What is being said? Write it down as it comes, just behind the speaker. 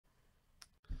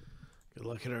Good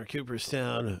luck in our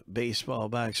Cooperstown baseball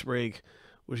box break.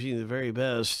 Wishing you the very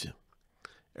best.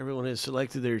 Everyone has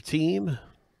selected their team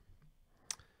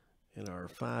in our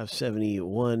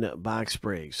 571 box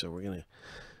break. So we're going to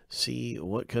see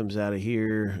what comes out of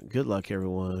here. Good luck,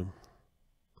 everyone.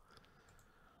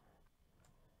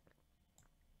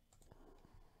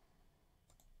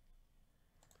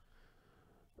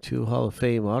 Two Hall of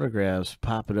Fame autographs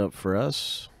popping up for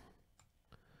us.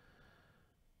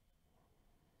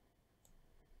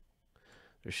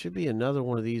 There should be another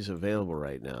one of these available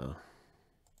right now.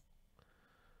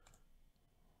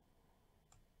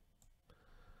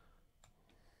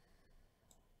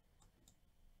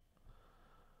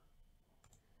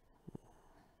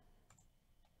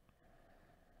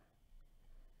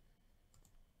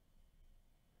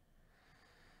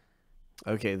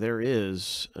 Okay, there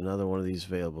is another one of these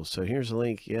available. So here's a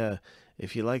link. Yeah,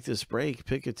 if you like this break,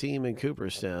 pick a team in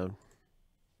Cooperstown.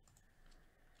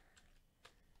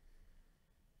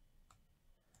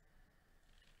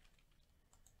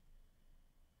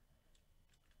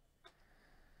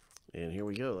 And here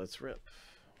we go. Let's rip.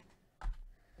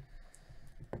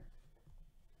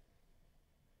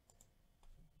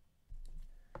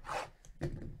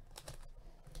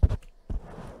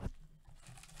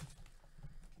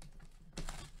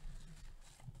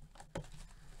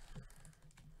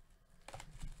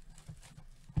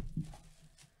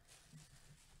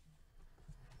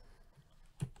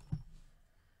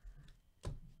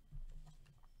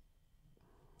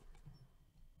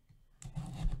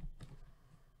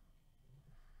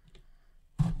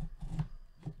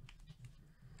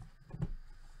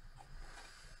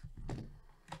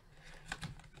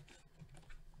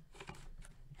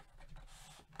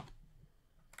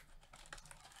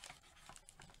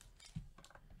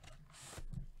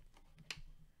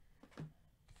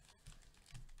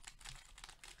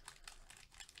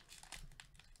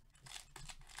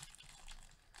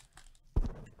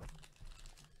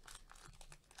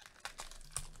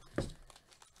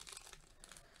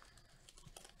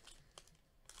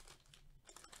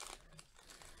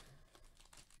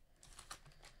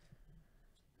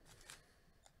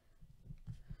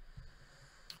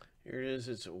 Here it is.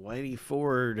 It's Whitey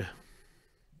Ford.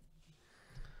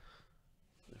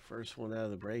 The first one out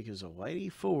of the break is a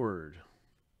Whitey Ford.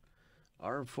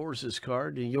 Armed Forces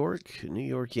card, New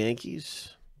York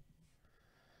Yankees.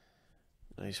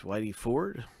 Nice Whitey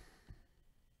Ford.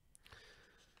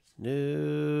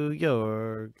 New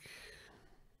York.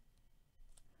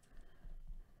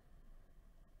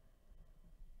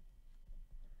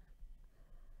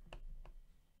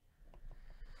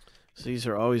 So these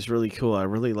are always really cool. I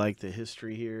really like the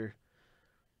history here.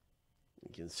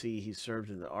 You can see he served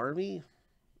in the Army.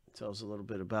 It tells a little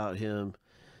bit about him.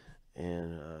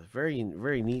 And very,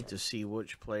 very neat to see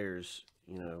which players,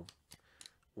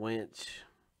 went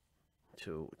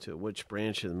to which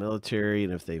branch of the military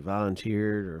and if they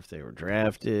volunteered or if they were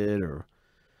drafted or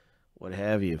what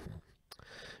have you.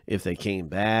 If they came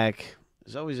back.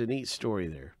 There's always a neat story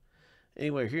there.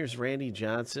 Anyway, here's Randy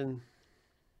Johnson.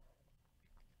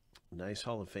 Nice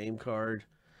Hall of Fame card.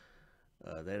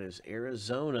 That is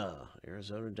Arizona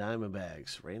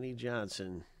Diamondbacks. Randy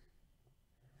Johnson.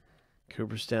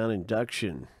 Cooperstown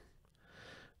induction.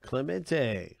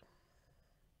 Clemente.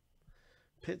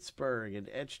 Pittsburgh and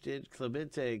etched in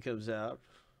Clemente comes out.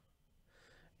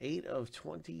 8 of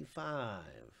 25.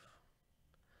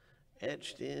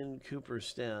 Etched in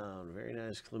Cooperstown. Very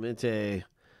nice Clemente.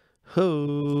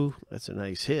 Ho! That's a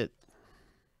nice hit.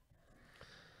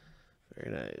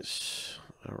 Very nice.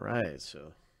 All right,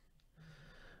 so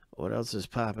what else is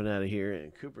popping out of here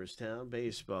in Cooperstown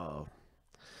baseball?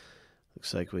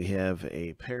 Looks like we have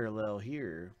a parallel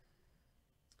here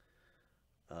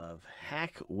of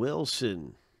Hack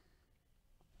Wilson.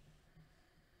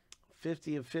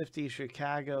 50 of 50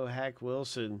 Chicago Hack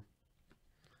Wilson.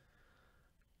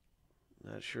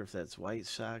 Not sure if that's White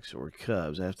Sox or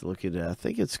Cubs. I have to look into that. I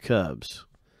think it's Cubs.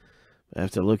 I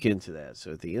have to look into that.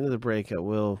 So at the end of the break, I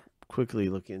will quickly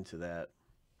look into that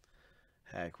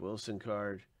Hack Wilson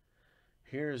card.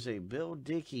 Here's a Bill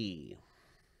Dickey.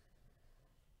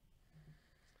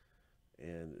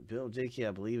 And Bill Dickey,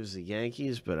 I believe, is the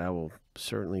Yankees, but I will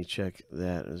certainly check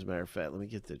that. As a matter of fact, let me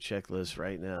get the checklist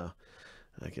right now.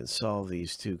 I can solve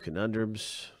these two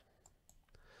conundrums.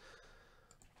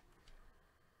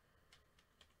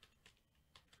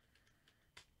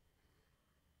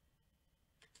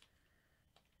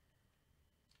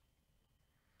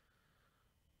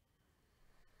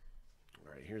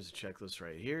 All right, here's the checklist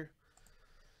right here.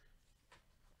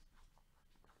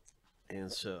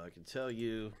 And so I can tell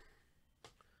you,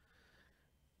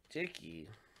 Dickey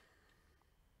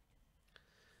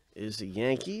is the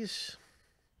Yankees.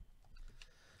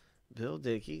 Bill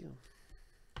Dickey.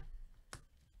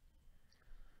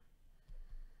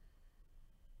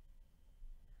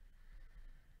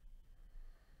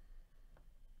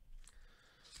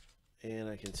 And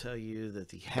I can tell you that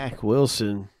the Hack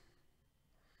Wilson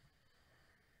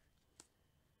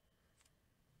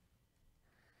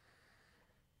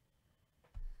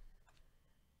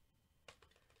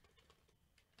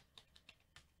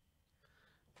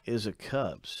is a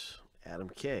Cubs. Adam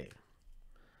K.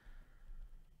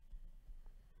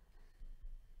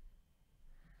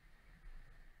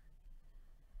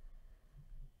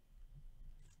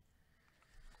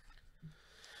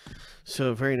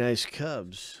 So very nice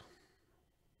Cubs.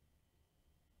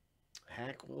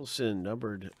 Hack Wilson,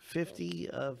 numbered 50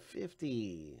 of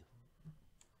 50.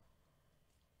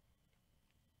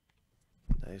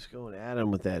 Nice going, Adam,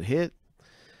 with that hit.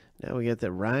 Now we got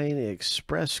the Ryan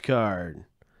Express card.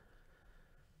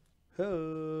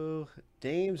 Ho,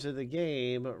 names of the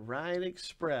game, Ryan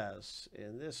Express.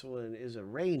 And this one is a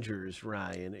Rangers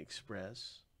Ryan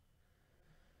Express.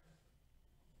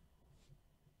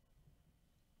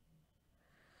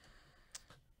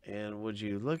 And would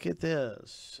you look at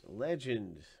this?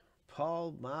 Legend,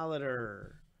 Paul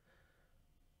Molitor.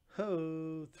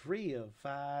 Ho, 3 of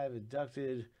 5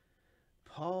 inducted,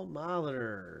 Paul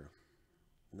Molitor.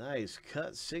 Nice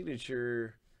cut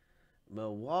signature,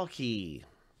 Milwaukee,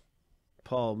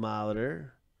 Paul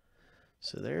Molitor.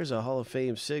 So there's a Hall of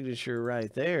Fame signature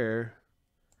right there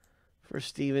for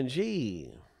Stephen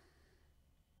G.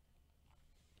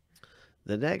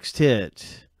 The next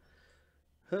hit,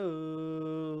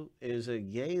 who is a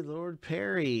Gaylord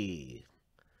Perry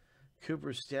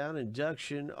Cooperstown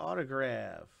induction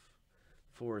autograph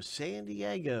for San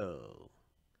Diego.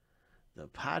 The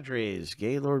Padres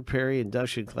Gaylord Perry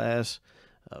induction class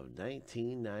of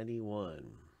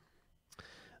 1991.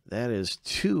 That is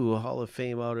 2 Hall of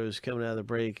Fame autos coming out of the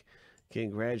break.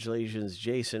 Congratulations,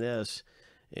 Jason S.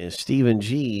 and Stephen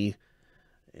G.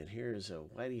 And here's a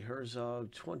Whitey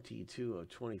Herzog, 22 of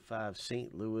 25,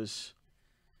 St. Louis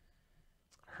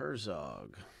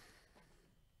Herzog.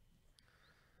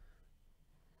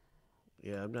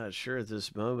 Yeah, I'm not sure at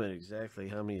this moment exactly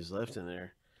how many is left in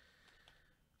there,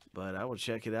 but I will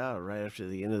check it out right after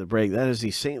the end of the break. That is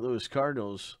the St. Louis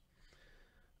Cardinals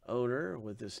owner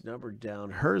with this numbered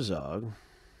down Herzog.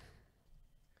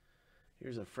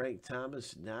 Here's a Frank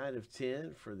Thomas, 9 of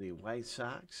 10 for the White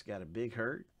Sox. Got a big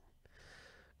hurt.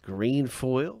 Green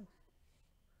foil.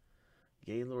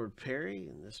 Gaylord Perry,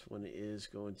 and this one is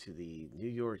going to the New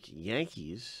York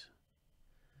Yankees.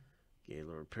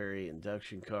 Gaylord Perry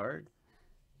induction card.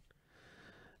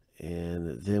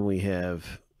 And then we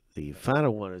have the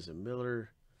final one is a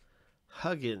Miller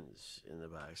Huggins in the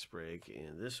box break.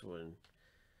 And this one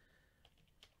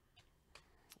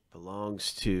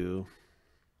belongs to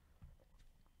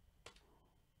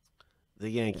the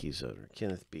Yankees owner,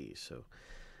 Kenneth B. So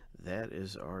that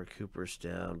is our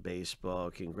Cooperstown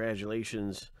baseball.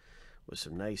 Congratulations with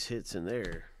some nice hits in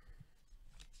there.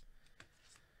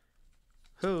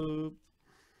 Hope.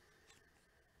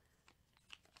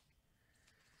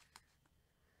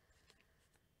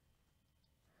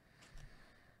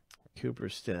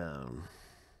 Cooperstown.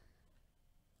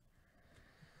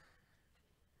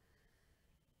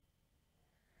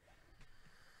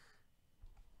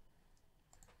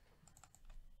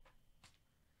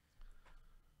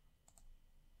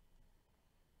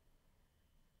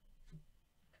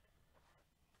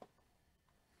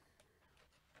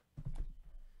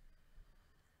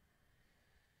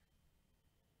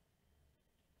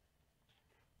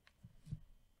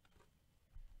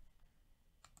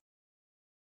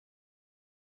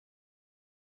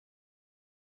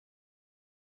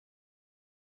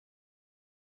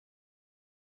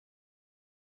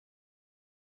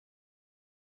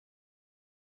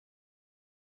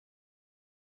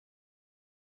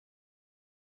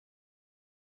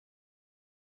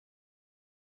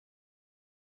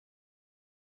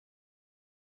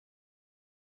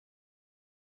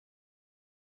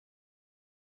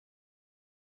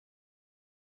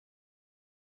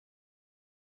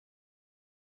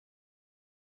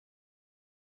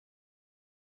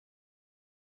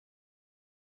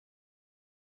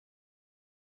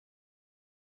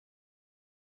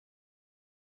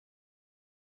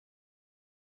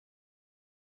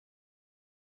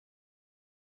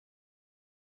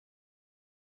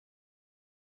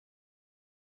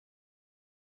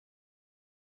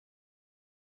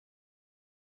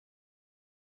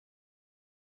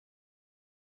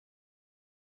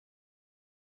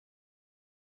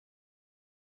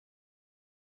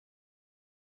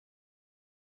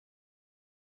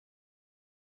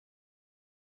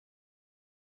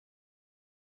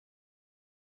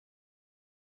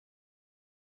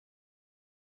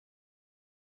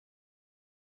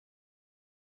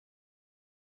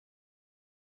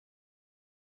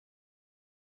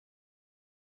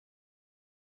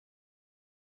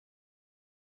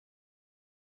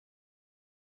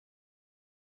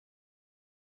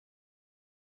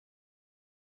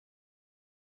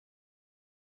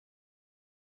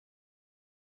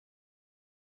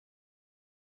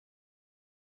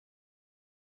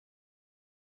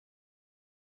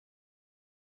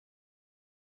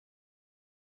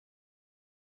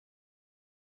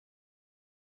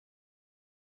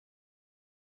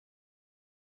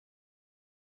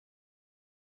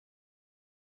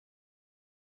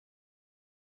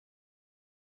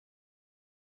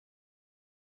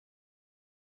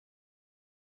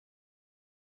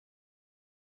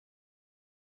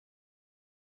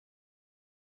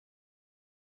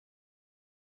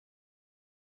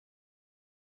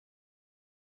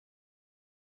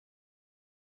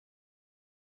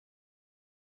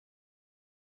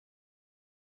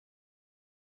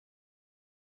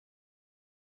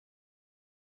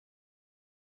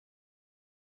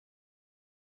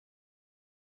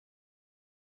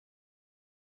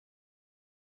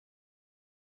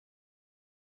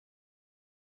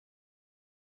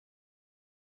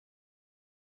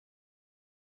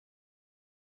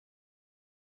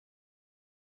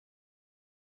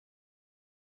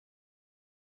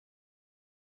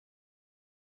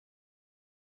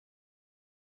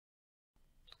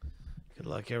 Good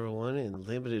luck, everyone, in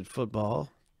limited football.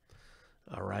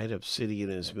 All right, Obsidian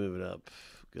is moving up.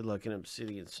 Good luck in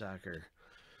Obsidian soccer.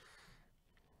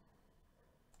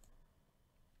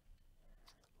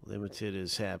 Limited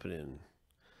is happening.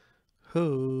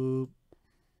 Hope.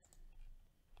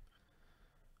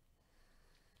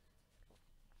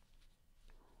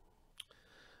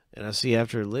 And I see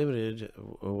after limited,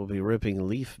 we'll be ripping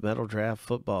Leaf Metal Draft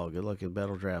Football. Good luck in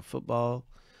Metal Draft Football.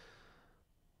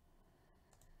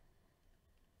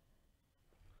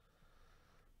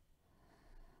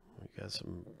 We got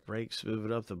some breaks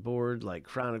moving up the board like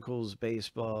Chronicles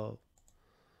Baseball.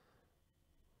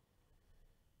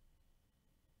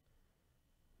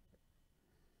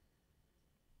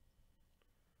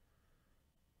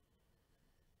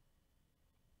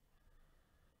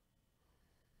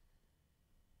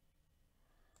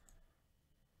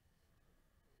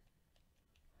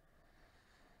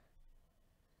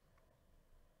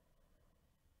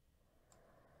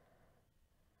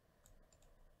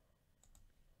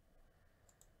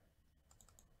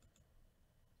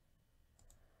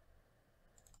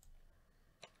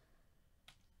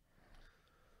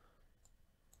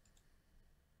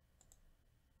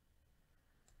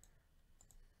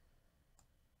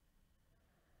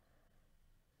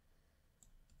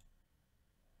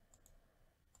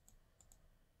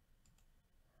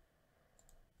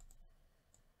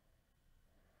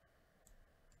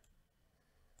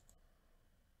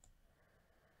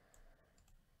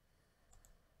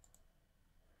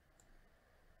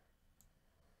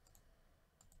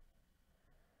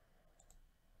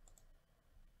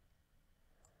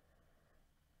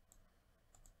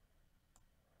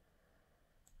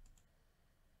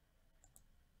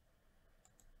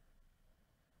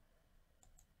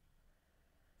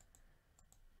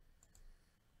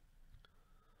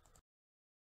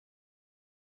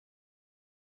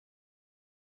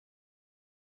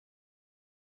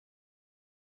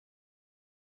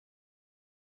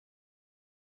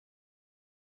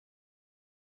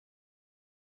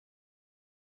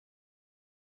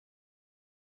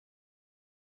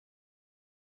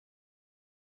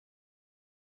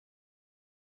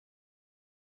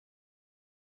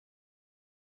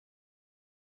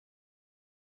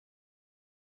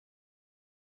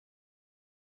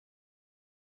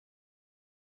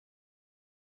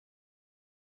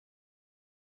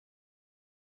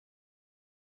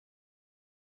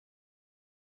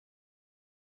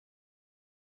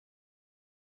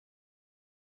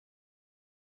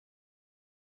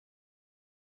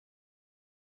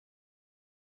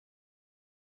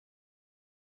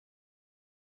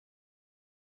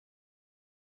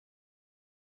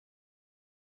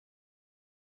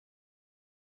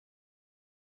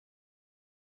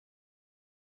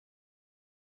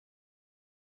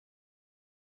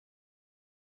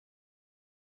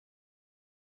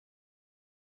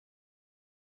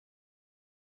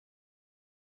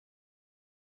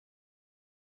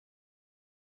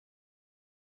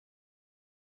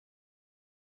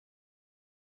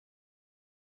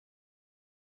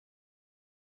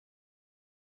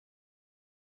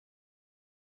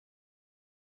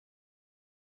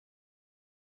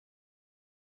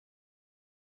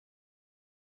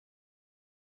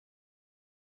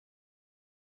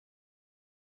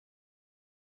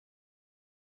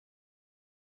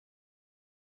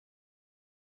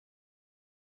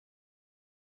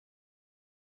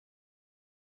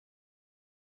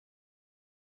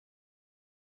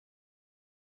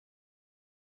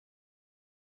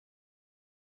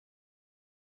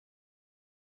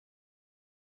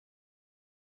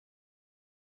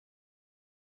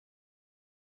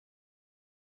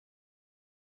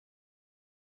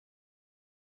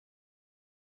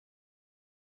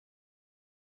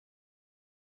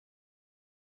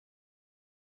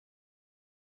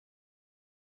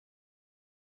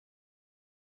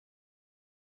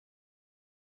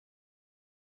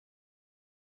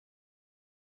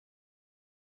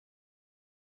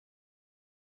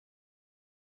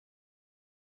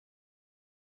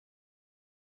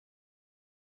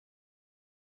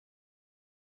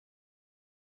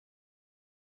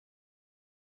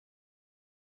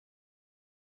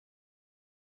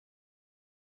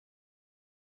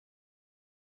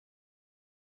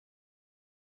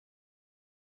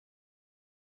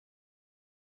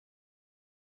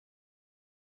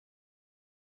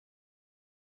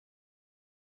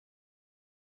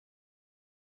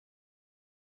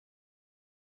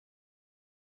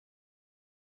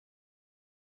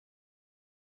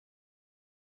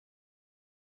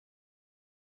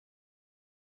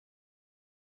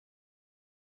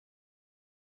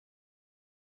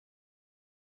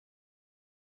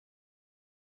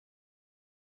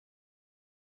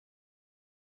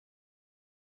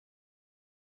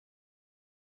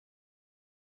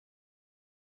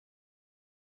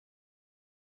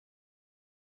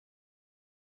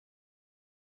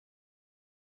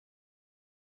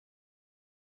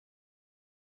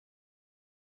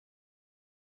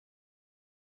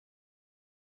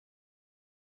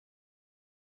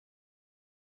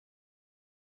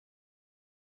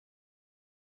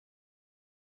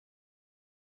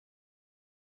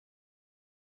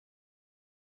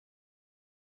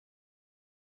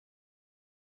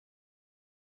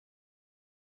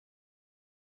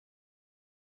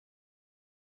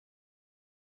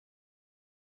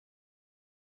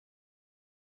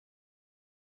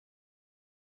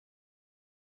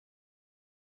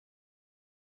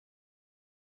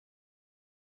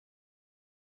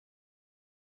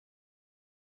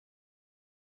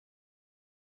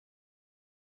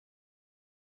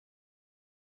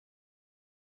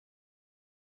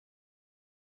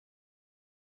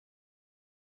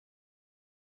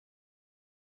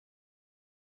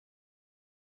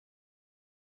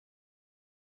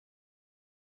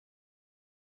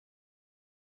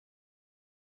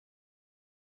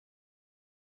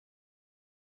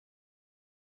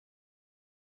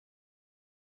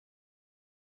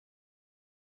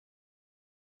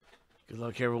 Good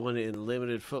luck, everyone, in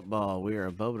limited football. We are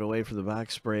a moment away from the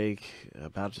box break.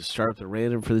 About to start the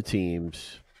random for the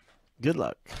teams. Good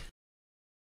luck.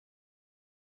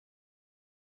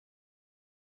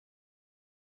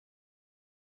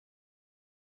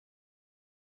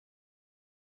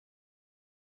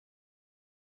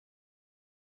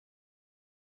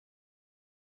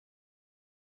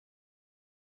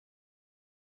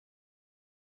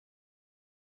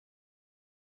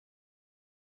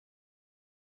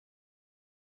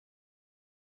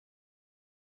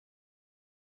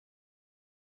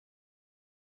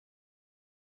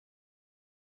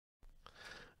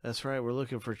 That's right. We're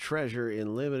looking for treasure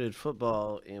in limited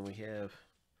football, and we have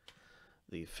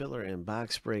the filler and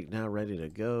box break now ready to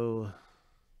go.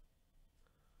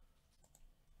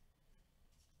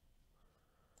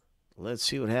 Let's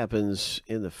see what happens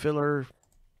in the filler.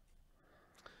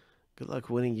 Good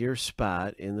luck winning your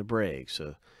spot in the break.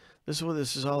 So this is what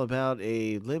this is all about.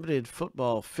 A limited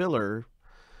football filler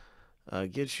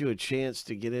gets you a chance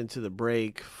to get into the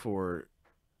break for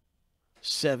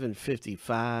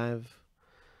 $7.55.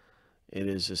 It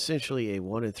is essentially a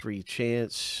 1 in 3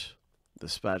 chance. The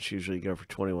spots usually go for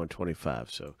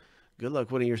 $21.25. So good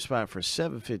luck winning your spot for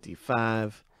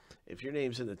 $7.55. If your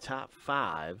name's in the top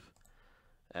 5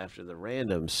 after the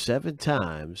random 7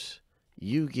 times,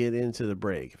 you get into the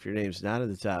break. If your name's not in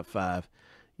the top 5,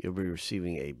 you'll be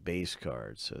receiving a base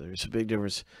card. So there's a big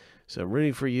difference. So I'm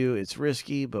rooting for you. It's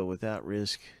risky, but without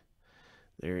risk,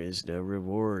 there is no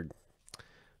reward.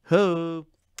 Ho!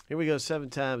 Here we go, 7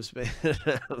 times, man.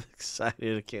 I'm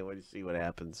excited. I can't wait to see what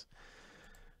happens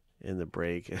in the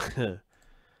break. And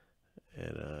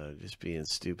just being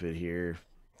stupid here.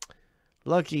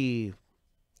 Lucky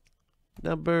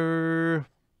number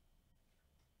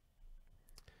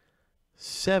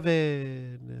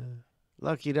 7.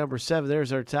 Lucky number 7.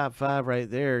 There's our top 5 right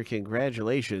there.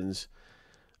 Congratulations.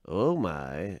 Oh,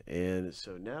 my. And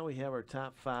so now we have our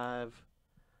top 5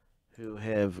 who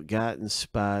have gotten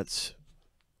spots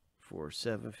for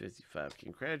 $7.55.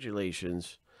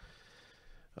 Congratulations.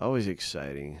 Always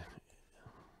exciting.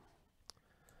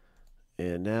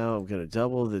 And now I'm going to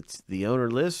double the owner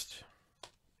list.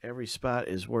 Every spot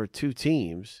is worth 2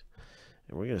 teams.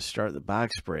 And we're going to start the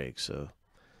box break. So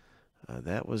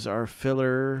that was our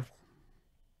filler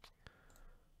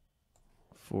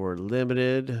for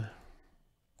limited.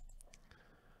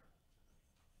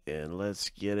 And let's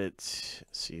get it.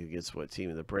 See who gets what team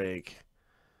in the break.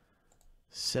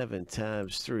 7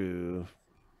 times through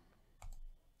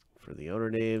for the owner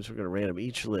names. We're going to random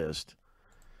each list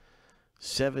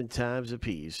 7 times a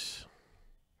piece.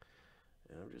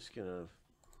 And I'm just going to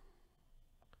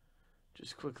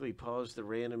quickly pause the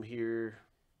random here.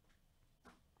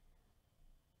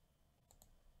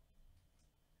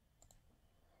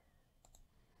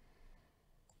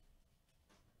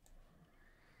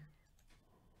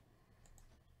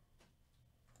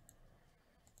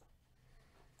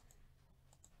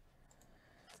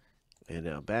 And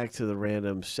now back to the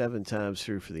random 7 times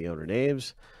through for the owner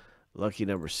names. Lucky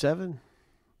number 7.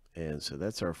 And so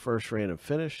that's our first random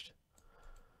finished.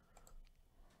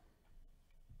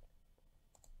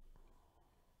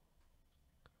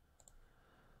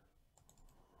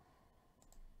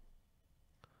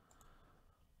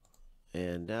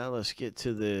 And now let's get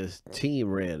to the team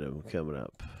random coming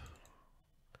up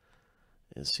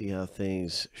and see how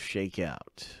things shake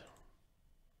out.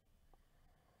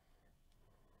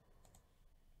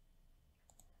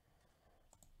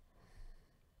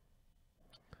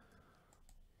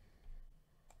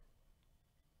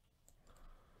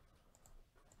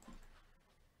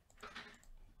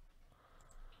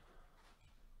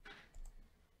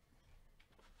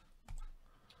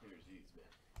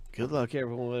 Good luck,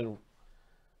 everyone.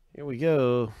 Here we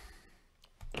go.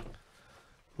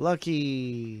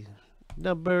 Lucky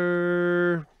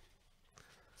number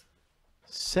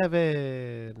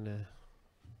 7.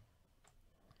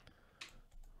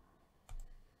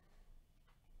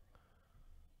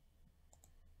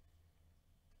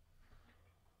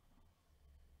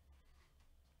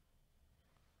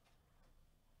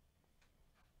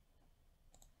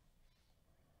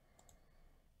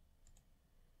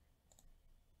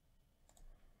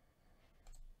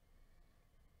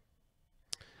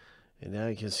 And now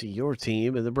you can see your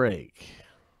team in the break.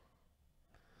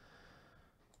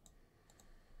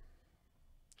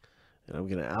 And I'm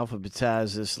going to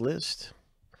alphabetize this list.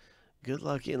 Good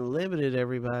luck in limited,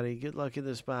 everybody. Good luck in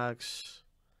this box.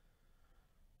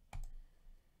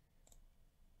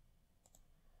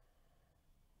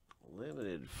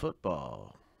 Limited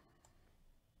football.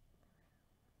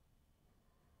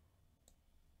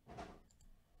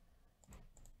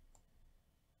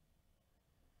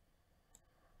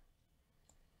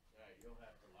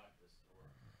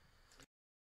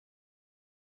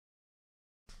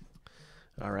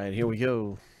 All right, here we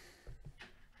go.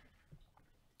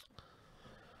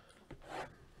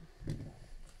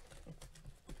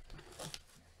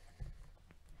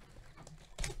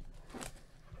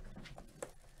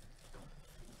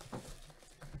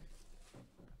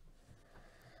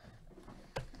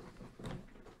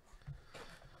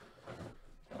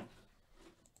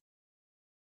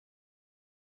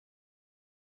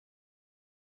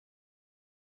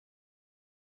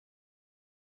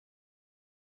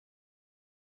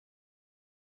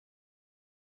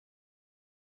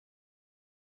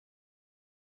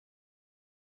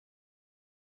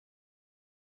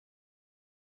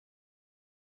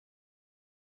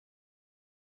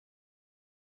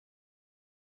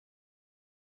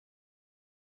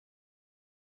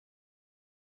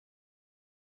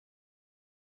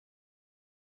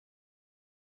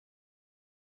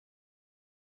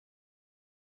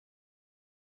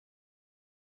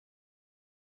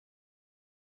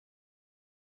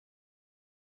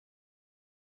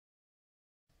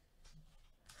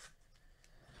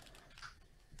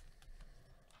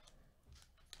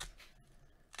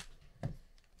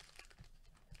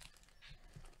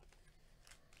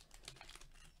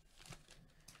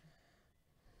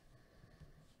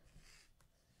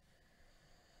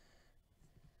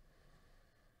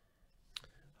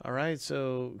 All right,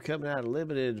 so coming out of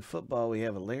limited football, we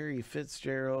have a Larry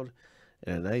Fitzgerald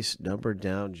and a nice number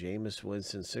down Jameis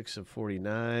Winston, 6 of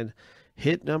 49.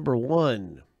 Hit number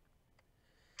 1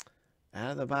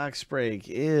 out of the box break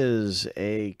is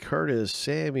a Curtis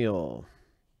Samuel.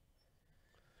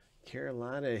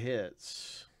 Carolina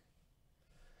hits.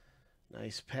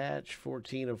 Nice patch,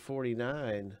 14 of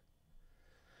 49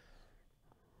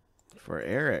 for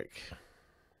Eric.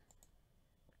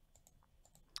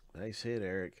 Nice hit,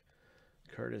 Eric.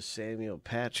 Curtis Samuel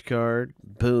patch card.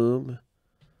 Boom.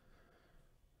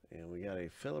 And we got a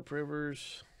Phillip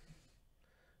Rivers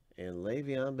and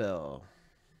Le'Veon Bell.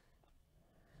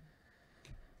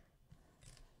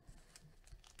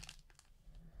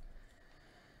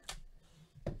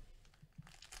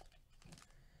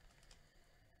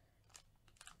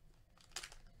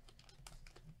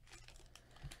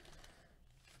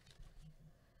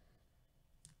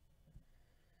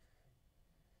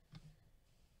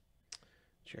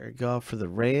 Jared Goff for the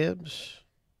Rams.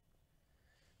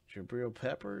 Jabril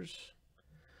Peppers.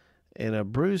 And a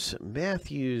Bruce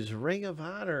Matthews Ring of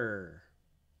Honor.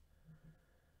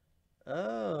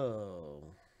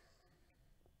 Oh.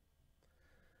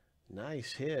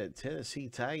 Nice hit. Tennessee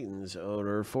Titans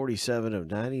owner, 47 of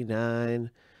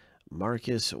 99.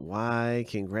 Marcus Y.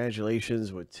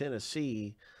 Congratulations with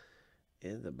Tennessee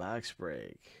in the box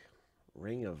break.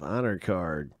 Ring of Honor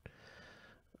card.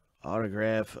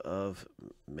 Autograph of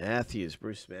Matthews,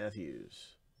 Bruce Matthews.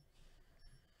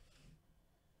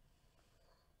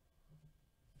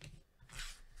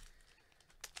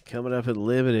 Coming up at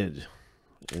limited.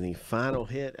 And the final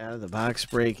hit out of the box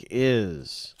break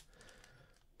is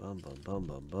bum bum bum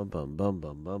bum bum bum bum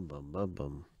bum bum bum bum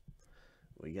bum.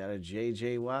 We got a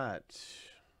J.J. Watt.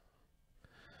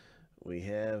 We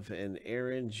have an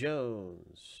Aaron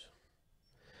Jones.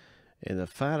 And the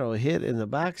final hit in the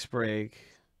box break.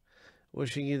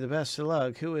 Wishing you the best of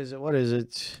luck. Who is it? What is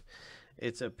it?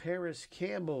 It's a Paris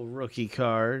Campbell rookie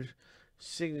card.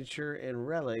 Signature and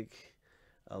relic.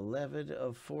 11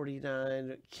 of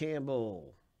 49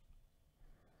 Campbell.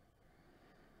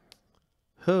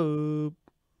 Hope.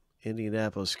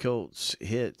 Indianapolis Colts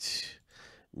hit.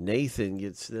 Nathan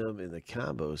gets them in the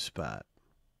combo spot.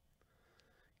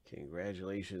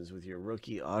 Congratulations with your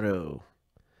rookie auto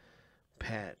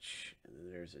patch. And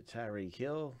then there's a Tyreek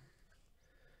Hill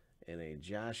and a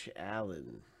Josh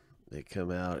Allen that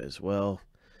come out as well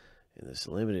in this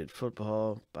limited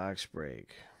football box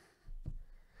break.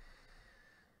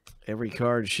 Every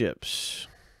card ships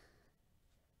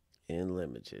in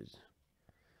limited.